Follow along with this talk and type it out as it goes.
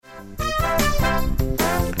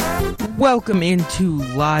Welcome into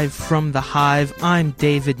Live from the Hive. I'm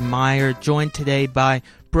David Meyer, joined today by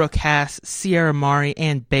Brooke Haas, Sierra Mari,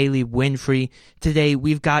 and Bailey Winfrey. Today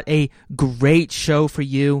we've got a great show for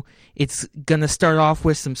you. It's going to start off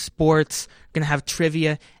with some sports, going to have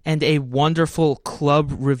trivia, and a wonderful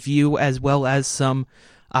club review, as well as some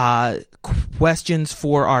questions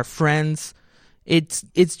for our friends. It's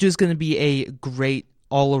just going to be a great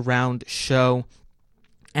all-around show.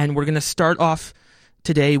 And we're going to start off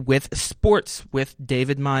today with sports with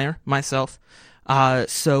David Meyer, myself.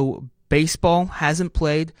 So baseball hasn't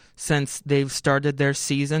played since they've started their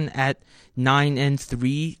season at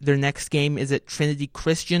 9-3. Their next game is at Trinity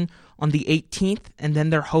Christian on the 18th, and then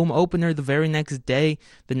their home opener the very next day,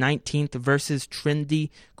 the 19th, versus Trinity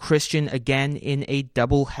Christian again in a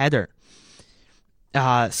doubleheader.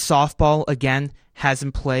 Softball, again,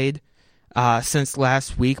 hasn't played since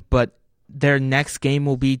last week, but their next game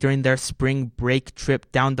will be during their spring break trip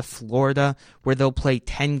down to Florida, where they'll play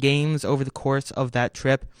 10 games over the course of that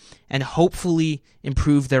trip and hopefully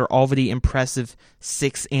improve their already impressive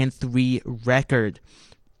 6-3 record.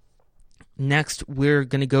 Next, we're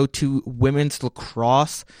going to go to women's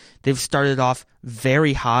lacrosse. They've started off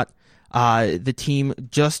very hot. The team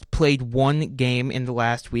just played one game in the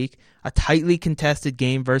last week, a tightly contested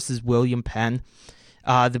game versus William Penn.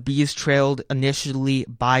 The Bees trailed initially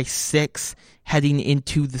by 6 heading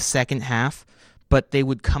into the second half, but they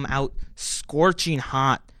would come out scorching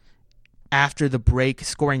hot after the break,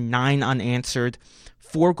 scoring 9 unanswered.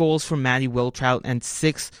 4 goals from Maddie Wiltrout and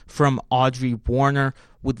 6 from Audrey Warner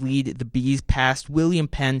would lead the Bees past William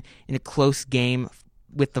Penn in a close game,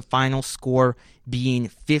 with the final score being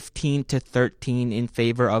 15-13 in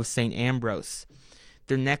favor of St. Ambrose.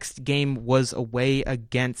 Their next game was away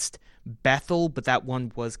against Bethel, but that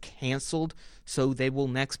one was canceled, so they will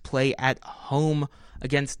next play at home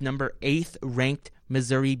against number 8th ranked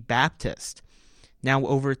Missouri Baptist. Now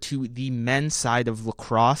over to the men's side of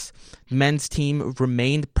lacrosse. The men's team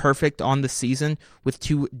remained perfect on the season with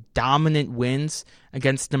 2 dominant wins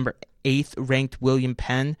against number 8th ranked William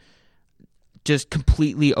Penn, just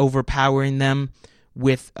completely overpowering them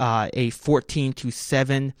with a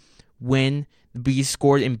 14-7 win. The Bees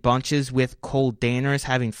scored in bunches, with Cole Danners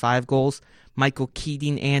having 5 goals. Michael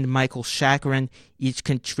Keating and Michael Shakaran each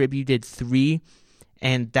contributed 3,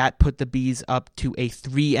 and that put the Bees up to a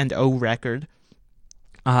 3-0 record.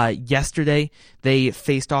 Yesterday, they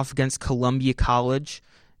faced off against Columbia College,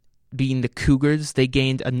 beating the Cougars. They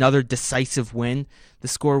gained another decisive win. The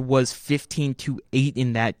score was 15-8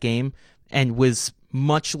 in that game, and was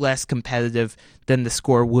much less competitive than the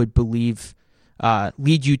score would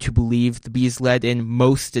lead you to believe. The Bees led in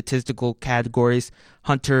most statistical categories.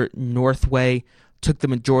 Hunter Northway took the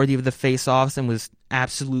majority of the face-offs and was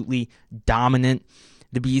absolutely dominant.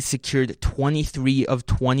 The Bees secured 23 of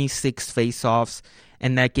 26 face-offs,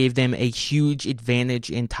 and that gave them a huge advantage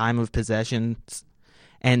in time of possession.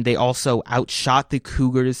 And they also outshot the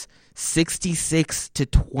Cougars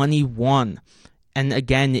 66-21. And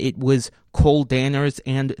again, it was Cole Danners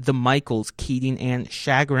and the Michaels, Keating and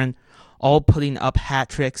Shagarin, all putting up hat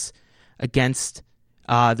tricks against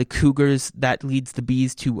the Cougars. That leads the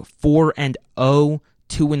Bees to 4-0,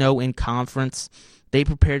 2-0 in conference. They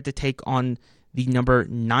prepared to take on the number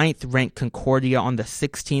 9th ranked Concordia on the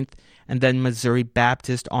 16th, and then Missouri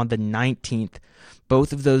Baptist on the 19th.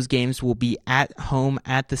 Both of those games will be at home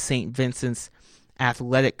at the St. Vincent's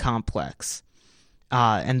Athletic Complex.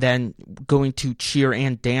 And then going to cheer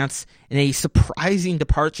and dance in a surprising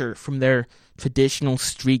departure from their traditional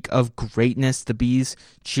streak of greatness. The Bees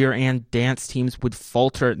cheer and dance teams would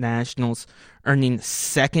falter at nationals, earning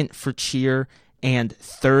 2nd for cheer and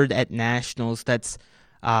 3rd at nationals. That's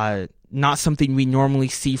not something we normally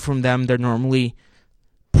see from them. They're normally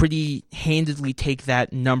pretty handedly take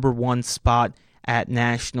that number 1 spot at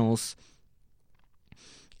nationals.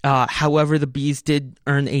 However, the Bees did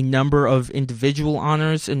earn a number of individual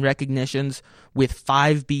honors and recognitions, with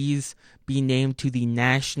 5 Bees being named to the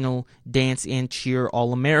National Dance and Cheer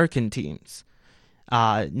All-American teams.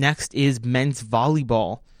 Next is men's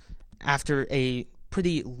volleyball. After a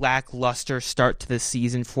pretty lackluster start to the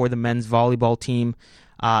season for the men's volleyball team,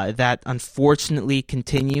 that unfortunately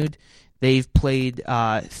continued. They've played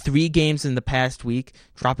 3 games in the past week,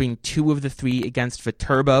 dropping 2 of the 3 against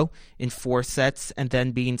Viterbo in 4 sets, and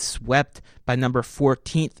then being swept by number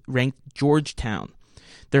 14th ranked Georgetown.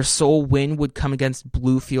 Their sole win would come against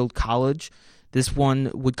Bluefield College. This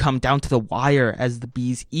one would come down to the wire as the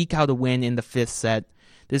Bees eke out a win in the 5th set.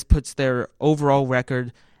 This puts their overall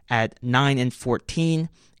record at 9-14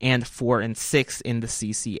 and 4-6 in the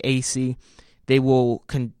CCAC. They will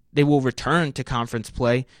They will return to conference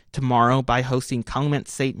play tomorrow by hosting Congment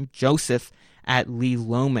St. Joseph at Lee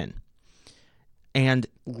Loman. And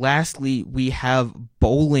lastly, we have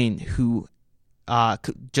bowling, who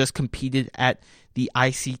just competed at the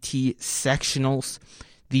ICT sectionals.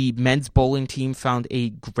 The men's bowling team found a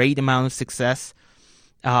great amount of success,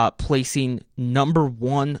 placing number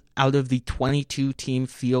 1 out of the 22-team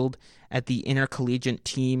field at the Intercollegiate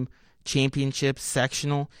Team Championship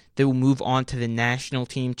sectional. They will move on to the National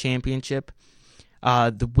Team Championship.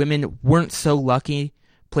 The women weren't so lucky,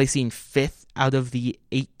 placing 5th out of the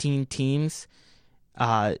 18 teams,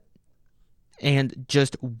 and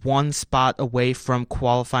just 1 spot away from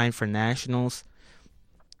qualifying for nationals.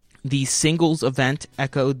 The singles event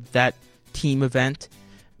echoed that team event.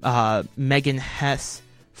 Megan Hess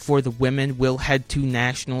for the women will head to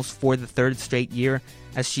nationals for the 3rd straight year,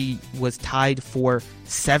 as she was tied for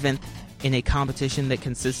 7th in a competition that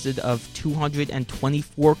consisted of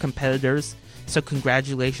 224 competitors. So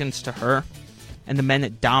congratulations to her. And the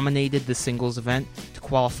men dominated the singles event. To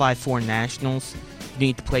qualify for nationals, you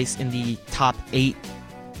need to place in the top 8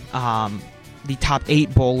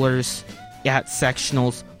 bowlers at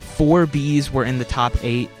sectionals. 4 Bs were in the top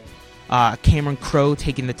 8. Cameron Crowe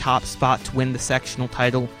taking the top spot to win the sectional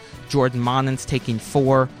title. Jordan Monens taking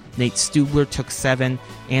 4. Nate Stubler took 7.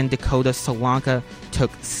 And Dakota Solanka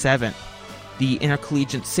took 7. The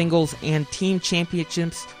intercollegiate singles and team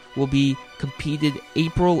championships will be competed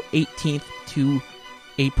April 18th to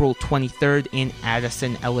April 23rd in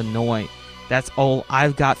Addison, Illinois. That's all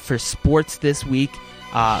I've got for sports this week.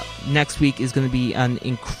 Next week is going to be an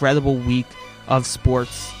incredible week of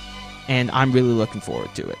sports, and I'm really looking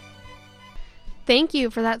forward to it. Thank you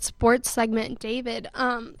for that sports segment, David.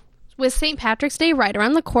 With St. Patrick's Day right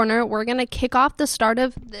around the corner, we're going to kick off the start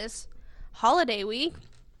of this holiday week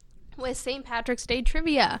with St. Patrick's Day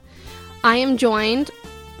trivia. I am joined,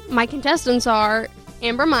 my contestants are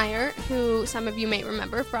Amber Meyer, who some of you may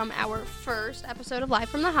remember from our first episode of Live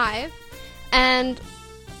from the Hive, and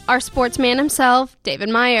our sportsman himself, David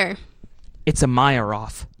Meyer. It's a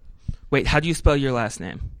Meyer-off. Wait, how do you spell your last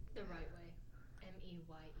name? The right way.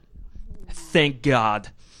 M-E-Y-E. Thank God.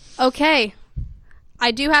 Okay. I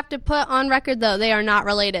do have to put on record, though, they are not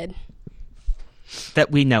related. That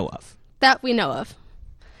we know of. That we know of.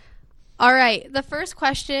 All right. The first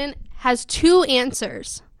question has 2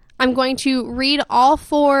 answers. I'm going to read all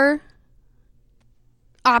 4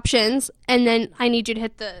 options, and then I need you to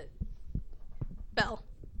hit the bell.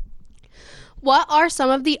 What are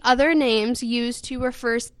some of the other names used to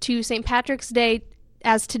refer to St. Patrick's Day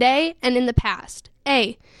as today and in the past?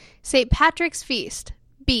 A. St. Patrick's Feast.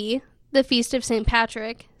 B. The Feast of St.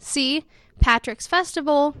 Patrick. C. Patrick's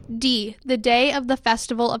Festival. D. The Day of the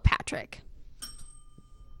Festival of Patrick.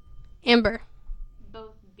 Amber.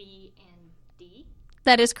 Both B and D.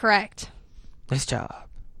 That is correct. Nice job.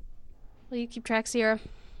 Will you keep track, Sierra?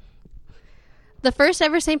 The first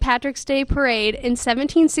ever St. Patrick's Day parade in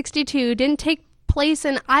 1762 didn't take place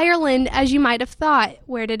in Ireland as you might have thought.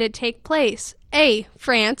 Where did it take place? A.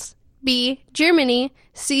 France. B. Germany.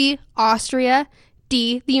 C. Austria.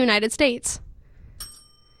 D. The United States.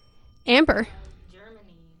 Amber.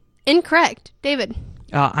 Germany. Incorrect. David.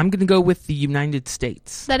 I'm going to go with the United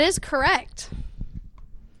States. That is correct.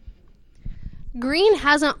 Green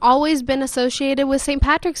hasn't always been associated with St.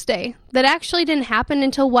 Patrick's Day. That actually didn't happen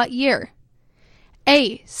until what year?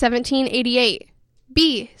 A. 1788.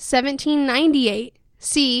 B. 1798.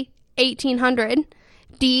 C. 1800.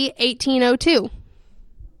 D. 1802.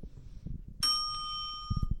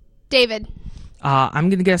 David. I'm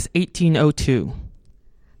going to guess 1802.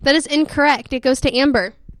 That is incorrect. It goes to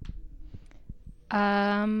Amber.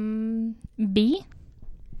 B.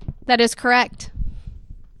 That is correct.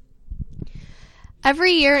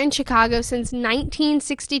 Every year in Chicago since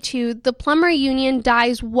 1962, the Plumber Union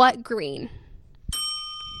dyes what green?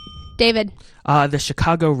 David. The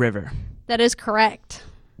Chicago River. That is correct.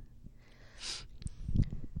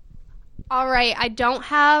 All right, I don't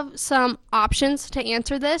have some options to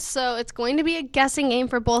answer this, so it's going to be a guessing game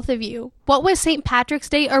for both of you. What was St. Patrick's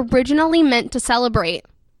Day originally meant to celebrate?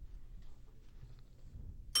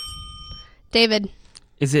 David.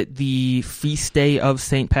 Is it the feast day of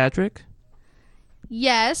St. Patrick?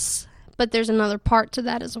 Yes, but there's another part to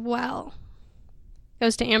that as well.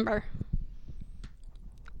 Goes to Amber.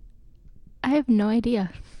 I have no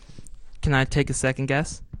idea. Can I take a second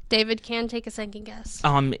guess? David can take a second guess.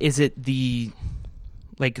 Is it the,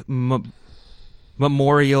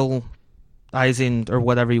 memorializing, or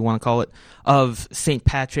whatever you want to call it, of St.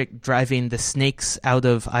 Patrick driving the snakes out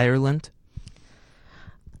of Ireland?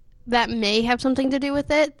 that may have something to do with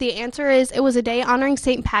it. The answer is it was a day honoring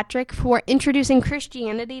St. Patrick for introducing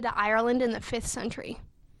Christianity to Ireland in the 5th century.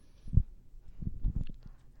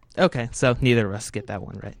 Okay, so neither of us get that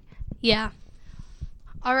one right. Yeah.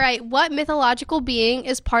 All right, what mythological being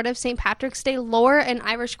is part of St. Patrick's Day lore and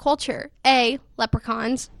Irish culture? A,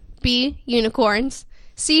 leprechauns. B, unicorns.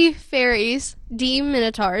 C, fairies. D,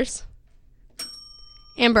 minotaurs.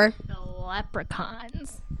 Amber. The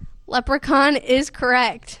leprechauns. Leprechaun is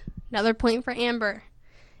correct. Another point for Amber.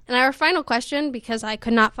 And our final question, because I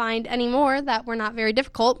could not find any more that were not very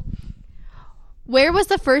difficult. Where was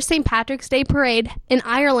the first St. Patrick's Day parade in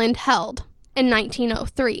Ireland held in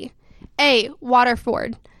 1903? A,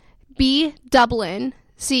 Waterford. B, Dublin.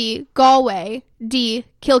 C, Galway. D,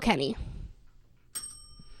 Kilkenny.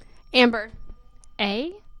 Amber.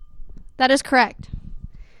 A? That is correct.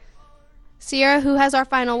 Sierra, who has our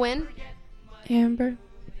final win? Amber.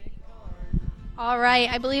 All right,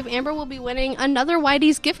 I believe Amber will be winning another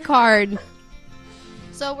Whitey's gift card.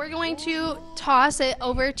 So we're going to toss it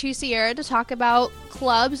over to Sierra to talk about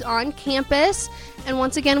clubs on campus. And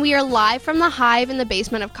once again, we are live from the Hive in the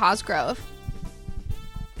basement of Cosgrove.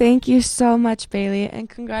 Thank you so much, Bailey. And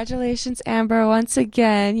congratulations, Amber, once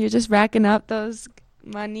again. You're just racking up those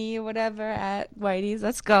money, whatever, at Whitey's.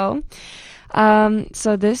 Let's go.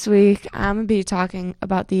 So this week, I'm going to be talking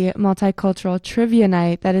about the multicultural trivia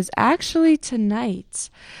night that is actually tonight.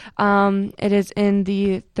 It is in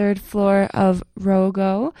the 3rd floor of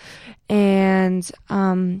Rogo, and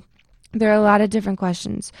there are a lot of different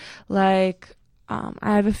questions. Like,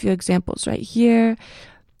 I have a few examples right here.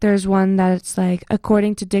 There's one that's like,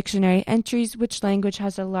 according to dictionary entries, which language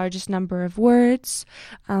has the largest number of words?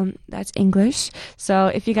 That's English. So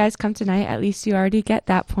if you guys come tonight, at least you already get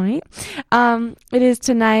that point. It is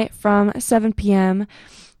tonight from 7 p.m.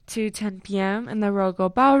 to 10 p.m. in the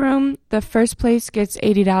Rogo Ballroom. The first place gets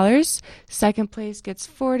 $80, second place gets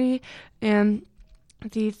 $40, and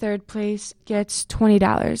the third place gets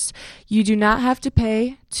 $20. You do not have to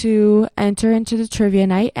pay to enter into the trivia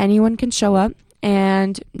night. Anyone can show up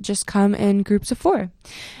and just come in groups of 4.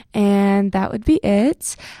 And that would be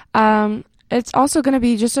it. It's also going to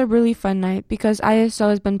be just a really fun night because ISO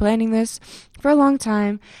has been planning this for a long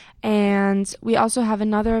time. And we also have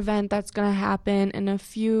another event that's going to happen in a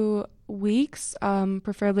few weeks,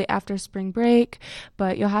 preferably after spring break.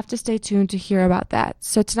 But you'll have to stay tuned to hear about that.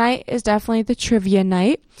 So tonight is definitely the trivia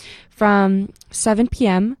night from 7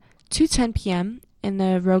 p.m. to 10 p.m. in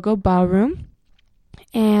the Rogo Ballroom.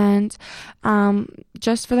 And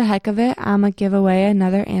just for the heck of it, I'm going to give away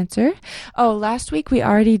another answer. Oh, last week we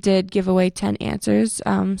already did give away 10 answers.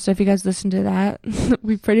 So if you guys listened to that,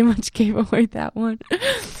 we pretty much gave away that one.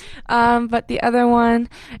 But the other one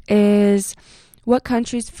is, what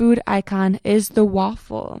country's food icon is the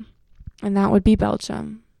waffle? And that would be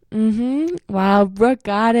Belgium. Wow, Brooke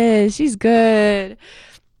got it. She's good.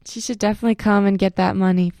 She should definitely come and get that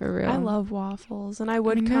money for real. I love waffles, and I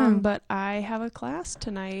would come, but I have a class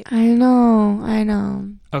tonight. I know.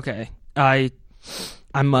 Okay, I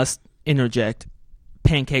must interject.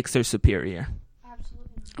 Pancakes are superior.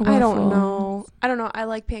 I don't know. I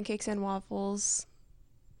like pancakes and waffles.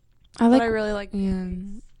 I really like. Yeah.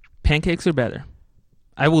 Pancakes are better.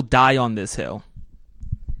 I will die on this hill.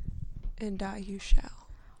 And die you shall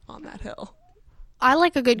on that hill. I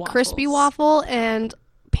like a good Waffles. crispy waffle, and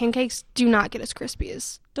pancakes do not get as crispy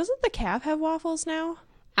as... Doesn't the Calf have waffles now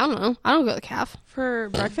I don't know. I don't go to the Calf. for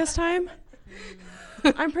breakfast time?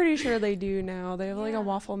 I'm pretty sure they do now. They have like a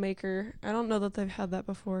waffle maker. I don't know that they've had that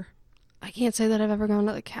before. I can't say that I've ever gone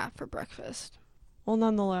to the Calf for breakfast. Well,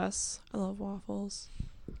 nonetheless, I love waffles.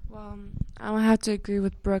 Well, I'm going to have to agree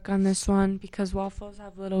with Brooke on this one because waffles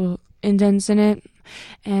have little indents in it.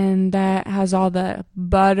 And that has all the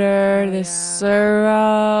butter, the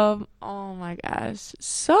syrup. Oh my gosh.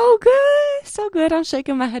 So good. So good. I'm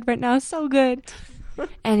shaking my head right now. So good.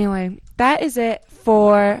 Anyway, that is it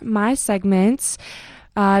for my segments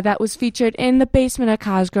that was featured in the basement of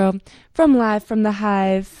Cosgrove from Live from the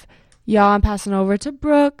Hive. Y'all, I'm passing over to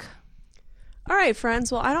Brooke. All right,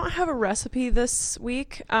 friends. Well, I don't have a recipe this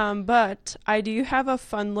week, but I do have a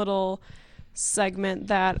fun little segment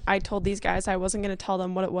that I told these guys I wasn't going to tell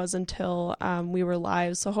them what it was until we were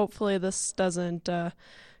live. So hopefully this doesn't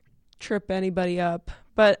trip anybody up.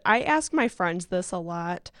 But I ask my friends this a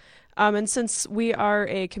lot. And since we are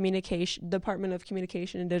a Department of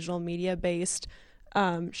Communication and Digital Media based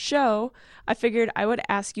show, I figured I would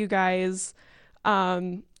ask you guys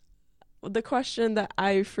the question that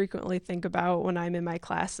I frequently think about when I'm in my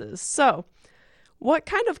classes. So, what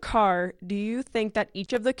kind of car do you think that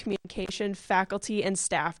each of the communication faculty and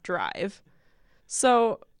staff drive?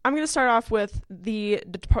 So, I'm going to start off with the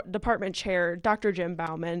department chair, Dr. Jim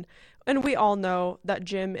Bauman. And we all know that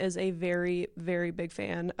Jim is a very, very big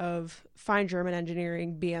fan of fine German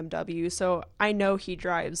engineering, BMW. So I know he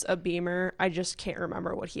drives a Beamer. I just can't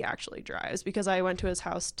remember what he actually drives because I went to his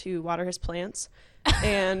house to water his plants.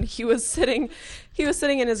 And he was sitting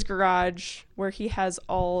in his garage where he has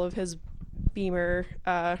all of his Beamer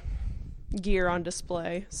gear on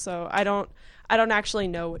display. So I don't actually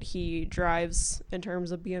know what he drives in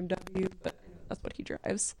terms of BMW, but that's what he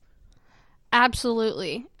drives.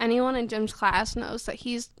 Absolutely. Anyone in Jim's class knows that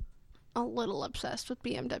he's a little obsessed with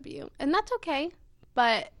BMW, and that's okay.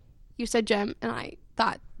 But you said Jim, and I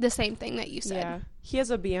thought the same thing that you said. Yeah, he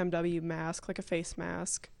has a BMW mask, like a face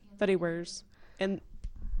mask that he wears, and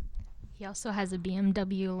He also has a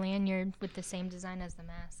BMW lanyard with the same design as the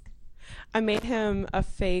mask. I made him a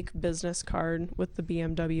fake business card with the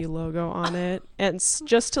BMW logo on it, and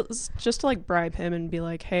just to like bribe him and be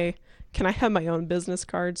like, hey, can I have my own business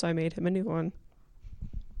card? So I made him a new one.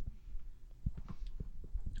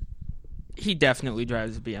 He definitely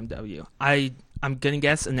drives a BMW. I'm gonna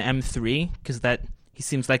guess an M3 because he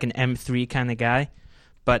seems like an M3 kind of guy.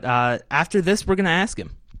 But after this, we're gonna ask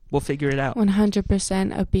him. We'll figure it out.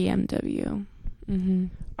 100% a BMW. Mm-hmm.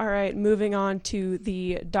 All right, moving on to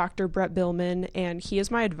the Dr. Brett Billman, and he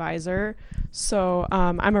is my advisor. So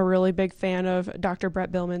I'm a really big fan of Dr.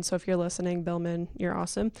 Brett Billman. So if you're listening, Billman, you're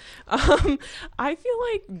awesome. I feel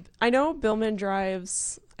like I know Billman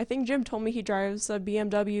drives. I think Jim told me he drives a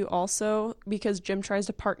BMW also because Jim tries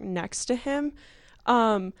to park next to him.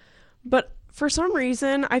 But for some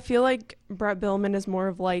reason, I feel like Brett Billman is more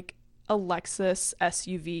of like a Lexus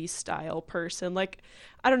SUV style person. Like,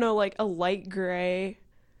 I don't know, like a light gray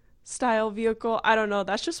style vehicle. I don't know.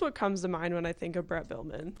 That's just what comes to mind when I think of Brett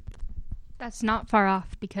Billman. That's not far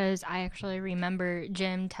off because I actually remember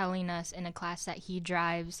Jim telling us in a class that he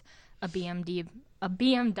drives a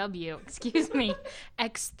BMW, excuse me,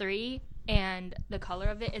 X3, and the color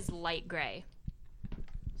of it is light gray.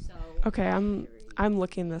 So Okay, I'm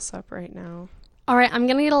looking this up right now. All right, I'm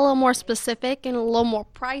going to get a little more specific and a little more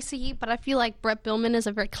pricey, but I feel like Brett Billman is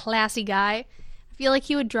a very classy guy. I feel like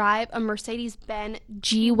he would drive a Mercedes-Benz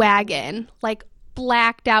G-Wagon, like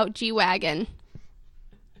blacked out G-Wagon.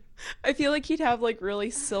 I feel like he'd have like really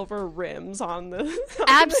silver rims on the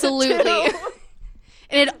Absolutely.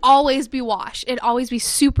 And it'd always be washed. It'd always be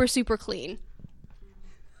super, super clean.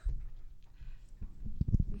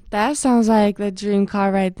 That sounds like the dream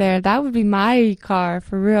car right there. That would be my car,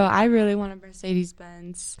 for real. I really want a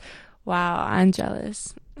Mercedes-Benz. Wow, I'm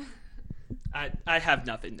jealous. I have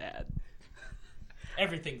nothing to add.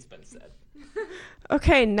 Everything's been said.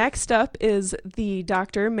 Okay, next up is the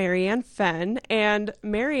Dr. Marianne Fenn. And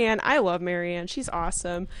Marianne, I love Marianne. She's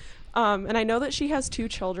awesome. And I know that she has 2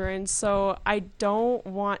 children, so I don't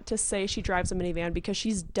want to say she drives a minivan because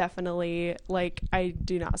she's definitely, like, I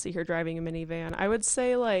do not see her driving a minivan. I would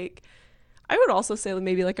also say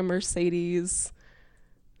maybe like a Mercedes,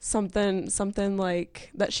 something like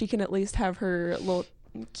that she can at least have her little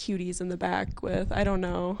cuties in the back with. I don't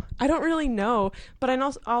know. I don't really know, but I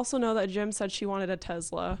also know that Jim said she wanted a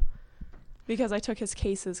Tesla because I took his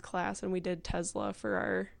cases class and we did Tesla for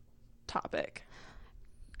our topic.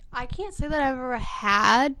 I can't say that I've ever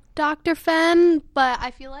had Dr. Fenn, but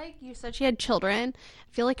I feel like you said she had children.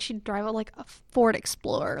 I feel like she'd drive like a Ford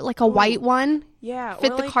Explorer, like a white one. Yeah.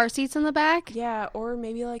 Fit or the like, car seats in the back. Yeah, or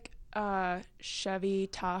maybe like a Chevy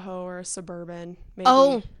Tahoe or a Suburban. Maybe.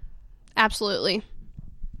 Oh, absolutely.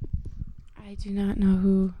 I do not know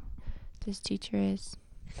who this teacher is.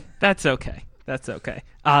 That's okay.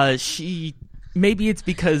 Maybe it's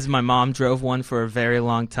because my mom drove one for a very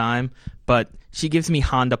long time, but she gives me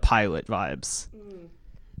Honda Pilot vibes.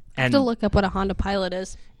 I have to look up what a Honda Pilot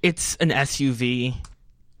is. It's an SUV.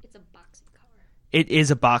 it's a boxy car. It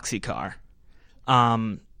is a boxy car.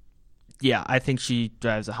 Yeah, I think she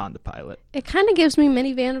drives a Honda Pilot. It kind of gives me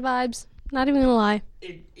minivan vibes. Not even gonna lie.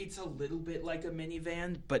 It's a little bit like a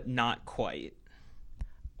minivan, but not quite.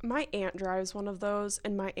 My aunt drives one of those,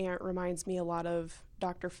 and my aunt reminds me a lot of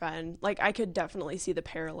Dr. Fenn. Like, I could definitely see the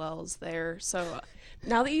parallels there. So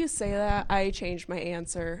now that you say that, I changed my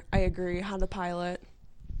answer. I agree. Honda Pilot.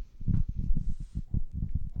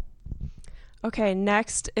 Okay,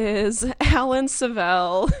 next is Alan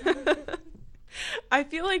Savell. I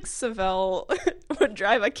feel like Savell would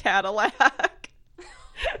drive a Cadillac.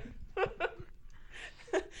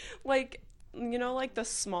 Like, you know, like the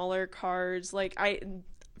smaller cars. Like,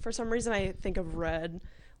 for some reason, I think of red.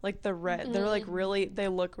 Like the red, they're like they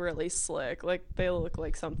look really slick. Like they look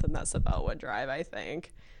like something that Savell would drive, I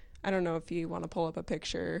think. I don't know if you want to pull up a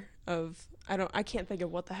picture of, I can't think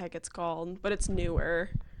of what the heck it's called, but it's newer.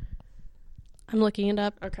 I'm looking it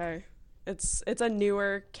up. Okay. It's a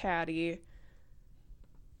newer Caddy.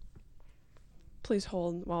 Please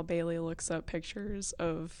hold while Bailey looks up pictures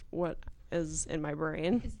of what is in my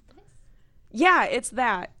brain. Is this? Yeah, it's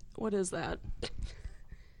that. What is that?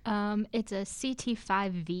 It's a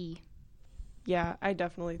CT5V. Yeah, I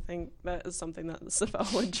definitely think that is something that Savell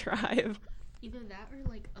would drive. Either that or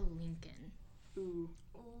like a Lincoln. Ooh,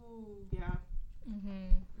 yeah.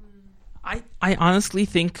 I honestly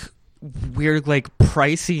think we're like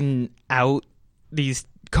pricing out these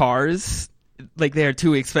cars like they're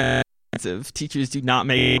too expensive. Teachers do not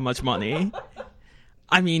make much money.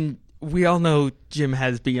 I mean, we all know Jim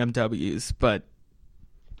has BMWs, but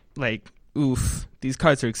like, oof, these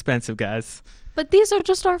cars are expensive, guys. But these are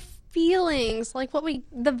just our feelings, like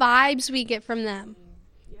the vibes we get from them.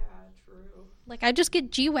 Yeah, true. Like I just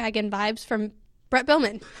get G-Wagon vibes from Brett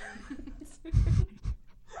Billman.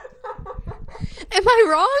 Am I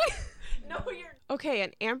wrong? No, you're... Okay,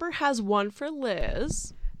 and Amber has one for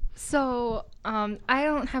Liz. So, I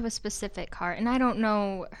don't have a specific car, and I don't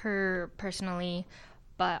know her personally,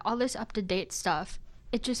 but all this up-to-date stuff,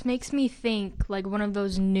 it just makes me think like one of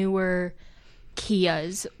those newer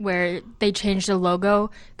Kias where they changed the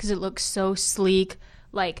logo because it looks so sleek.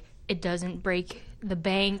 Like, it doesn't break the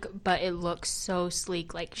bank, but it looks so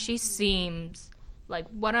sleek. Like, she seems, like,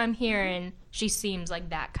 what I'm hearing, she seems like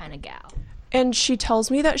that kind of gal. And she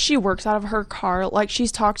tells me that she works out of her car. Like,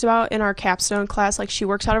 she's talked about in our capstone class, like, she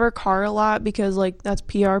works out of her car a lot because, like, that's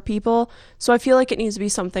PR people. So I feel like it needs to be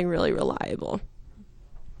something really reliable.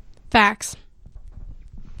 Facts.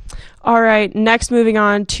 All right, next moving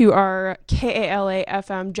on to our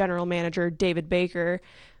KALA-FM general manager, David Baker.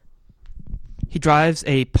 He drives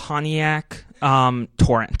a Pontiac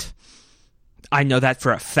Torrent. I know that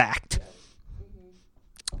for a fact.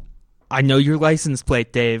 I know your license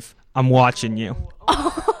plate, Dave. I'm watching you.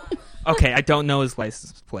 Okay, I don't know his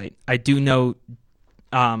license plate. I do know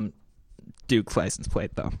Duke's license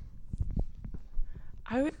plate, though.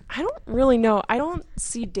 I don't really know. I don't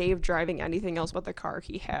see Dave driving anything else but the car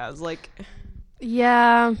he has. Like,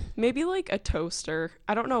 Yeah. maybe like a toaster.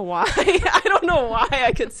 I don't know why. I don't know why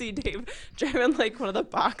I could see Dave driving like one of the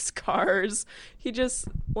box cars. He just,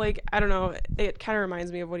 like, I don't know. It kind of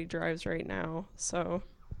reminds me of what he drives right now. So,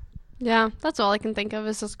 Yeah, that's all I can think of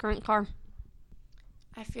is his current car.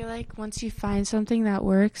 I feel like once you find something that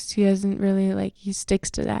works, he doesn't really, like, he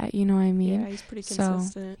sticks to that, you know what I mean? yeah, he's pretty So,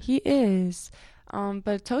 consistent. he is.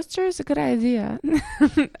 But toaster is a good idea.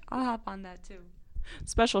 I'll hop on that too.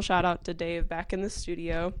 Special shout out to Dave back in the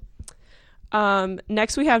studio.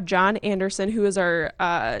 Next we have John Anderson, who is our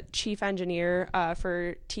chief engineer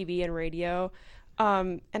for TV and radio.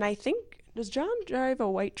 And I think, does John drive a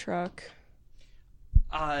white truck?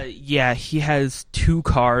 Yeah, he has two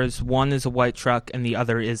cars. One is a white truck, and the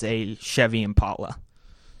other is a Chevy Impala.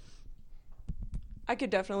 I could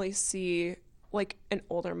definitely see like an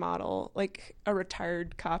older model, like a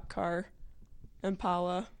retired cop car,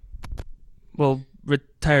 Impala. Well,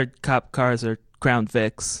 retired cop cars are Crown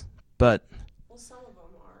Vics, but Well, some of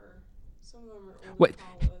them are. Some of them are older Wait.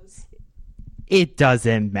 Impalas. it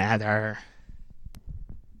doesn't matter.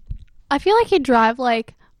 I feel like he'd drive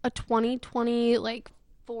like a 2020 like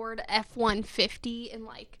Ford F-150 in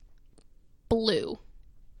like blue.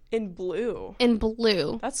 In blue. In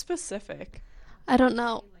blue. That's specific. I don't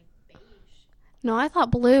know. No, I thought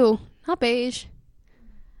blue, not beige.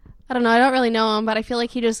 I don't know. I don't really know him, but I feel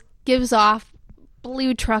like he just gives off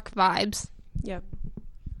blue truck vibes. Yep.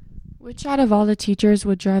 Which out of all the teachers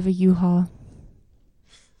would drive a U-Haul?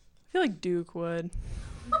 I feel like Duke would.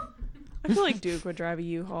 I feel like Duke would drive a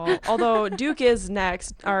U-Haul. Although Duke is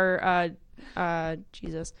next, our SAU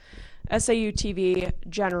TV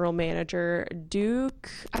general manager. Duke,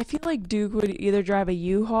 I feel like Duke would either drive a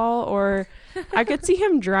U-Haul or I could see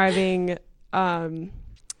him driving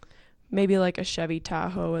maybe like a Chevy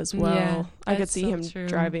Tahoe as well. Yeah, I could that's see so him true.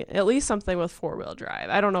 driving at least something with four-wheel drive.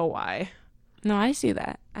 I don't know why. No, I see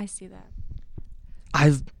that.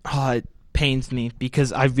 It pains me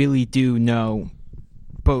because I really do know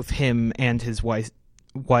both him and his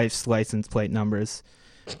wife's license plate numbers.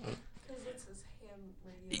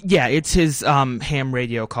 Yeah, it's his ham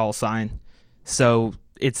radio call sign, so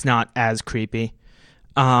it's not as creepy.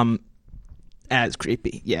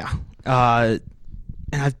 Yeah.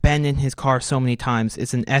 And I've been in his car so many times.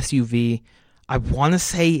 It's an SUV. I want to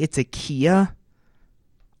say it's a Kia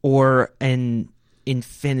or an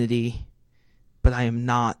Infinity, but I am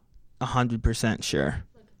not 100% sure.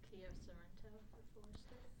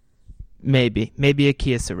 Maybe a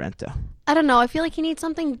Kia Sorento. I don't know. I feel like he needs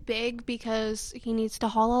something big because he needs to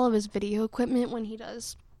haul all of his video equipment when he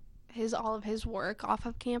does all of his work off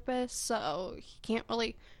of campus, so he can't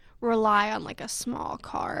really rely on like a small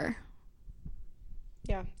car.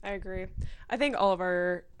 Yeah, I agree. I think all of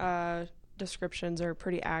our descriptions are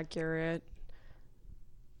pretty accurate.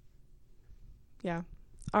 Yeah.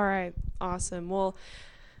 All right. Awesome. Well,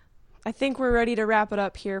 I think we're ready to wrap it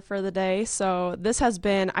up here for the day. So this has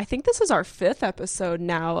been, I think this is our 5th episode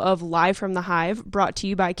now of Live from the Hive, brought to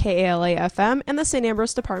you by KALA FM and the St.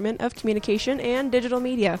 Ambrose Department of Communication and Digital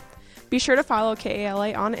Media. Be sure to follow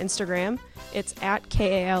KALA on Instagram. It's at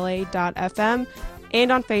KALA.FM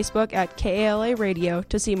and on Facebook at KALA Radio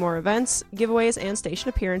to see more events, giveaways, and station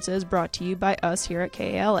appearances brought to you by us here at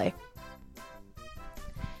KALA.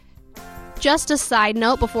 Just a side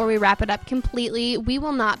note before we wrap it up completely, we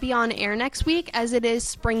will not be on air next week as it is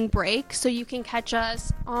spring break, so you can catch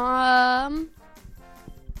us on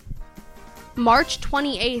March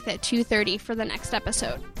 28th at 2:30 for the next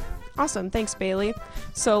episode. Awesome. Thanks, Bailey.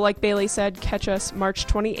 So like Bailey said, catch us March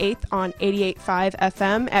 28th on 88.5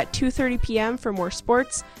 FM at 2:30 p.m. for more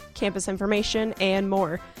sports, campus information, and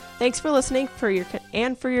more. Thanks for listening for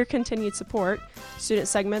your continued support. Student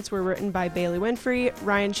segments were written by Bailey Winfrey,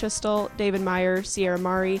 Ryan Schistel, David Meyer, Sierra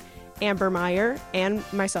Mari, Amber Meyer, and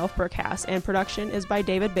myself, Brooke Hass, and production is by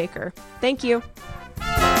David Baker. Thank you.